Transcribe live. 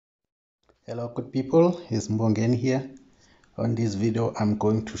Hello good people, it's Mbongeni here. On this video I'm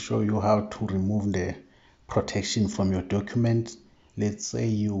going to show you how to remove the protection from your document. Let's say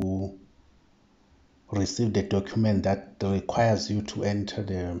you receive the document that requires you to enter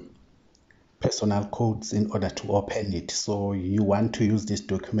the personal codes in order to open it. So you want to use this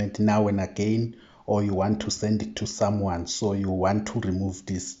document now and again, or you want to send it to someone, so you want to remove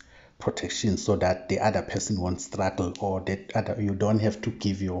this protection so that the other person won't struggle, or you don't have to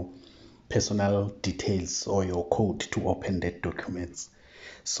give your personal details or your code to open that documents.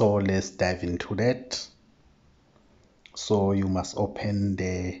 So let's dive into that. So you must open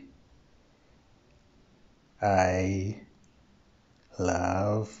the I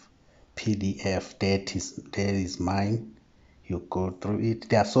love PDF. That is mine. You go through it.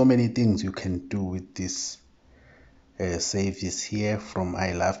 There are so many things you can do with this service here from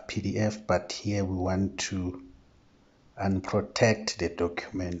I love PDF, but here we want to unprotect the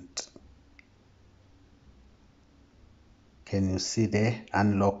document. Can you see there?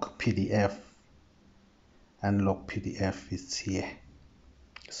 Unlock PDF. Unlock PDF is here.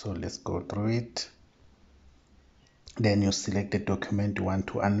 So let's go through it. Then you select the document you want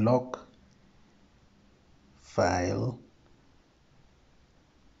to unlock. File.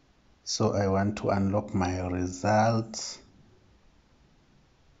 So I want to unlock my results.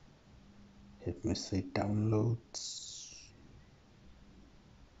 Let me say downloads.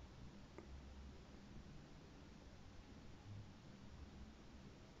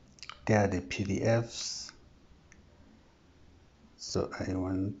 There are the PDFs. So I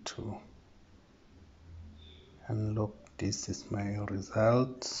want to unlock. This is my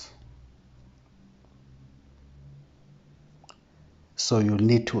results. So you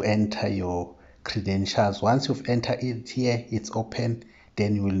need to enter your credentials. Once you've entered it here, it's open,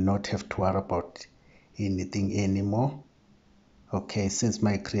 then you will not have to worry about anything anymore. Okay, since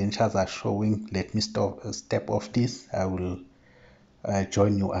my credentials are showing, let me step off this. I will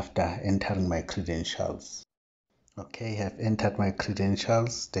join you after entering my credentials. Okay, I have entered my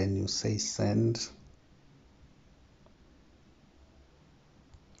credentials. Then you say send.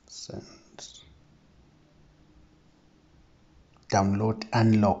 Send. Download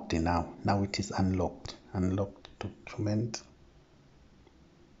unlocked now. Now it is unlocked. Unlocked document.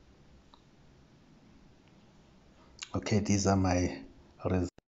 Okay, these are my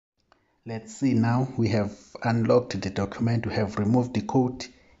results. Let's see now. We have unlocked the document. We have removed the code.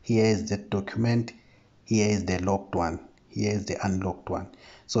 Here is the document. Here is the locked one. Here is the unlocked one.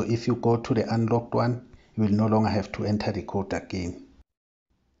 So if you go to the unlocked one, you will no longer have to enter the code again.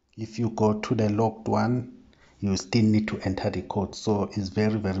 If you go to the locked one, you still need to enter the code. So it's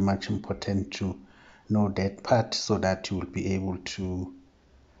very, very much important to know that part so that you will be able to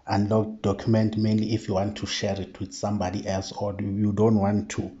unlock document, mainly if you want to share it with somebody else, or you don't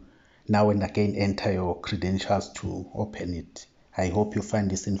want to now and again enter your credentials to open it. I hope you find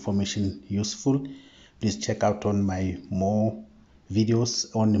this information useful. Please check out on my more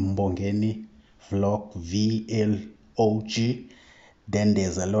videos on Mbongeni vlog vlog. Then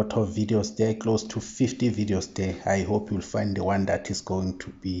there's a lot of videos there, close to 50 videos there. I hope you'll find the one that is going to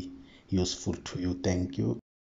be useful to you. Thank you.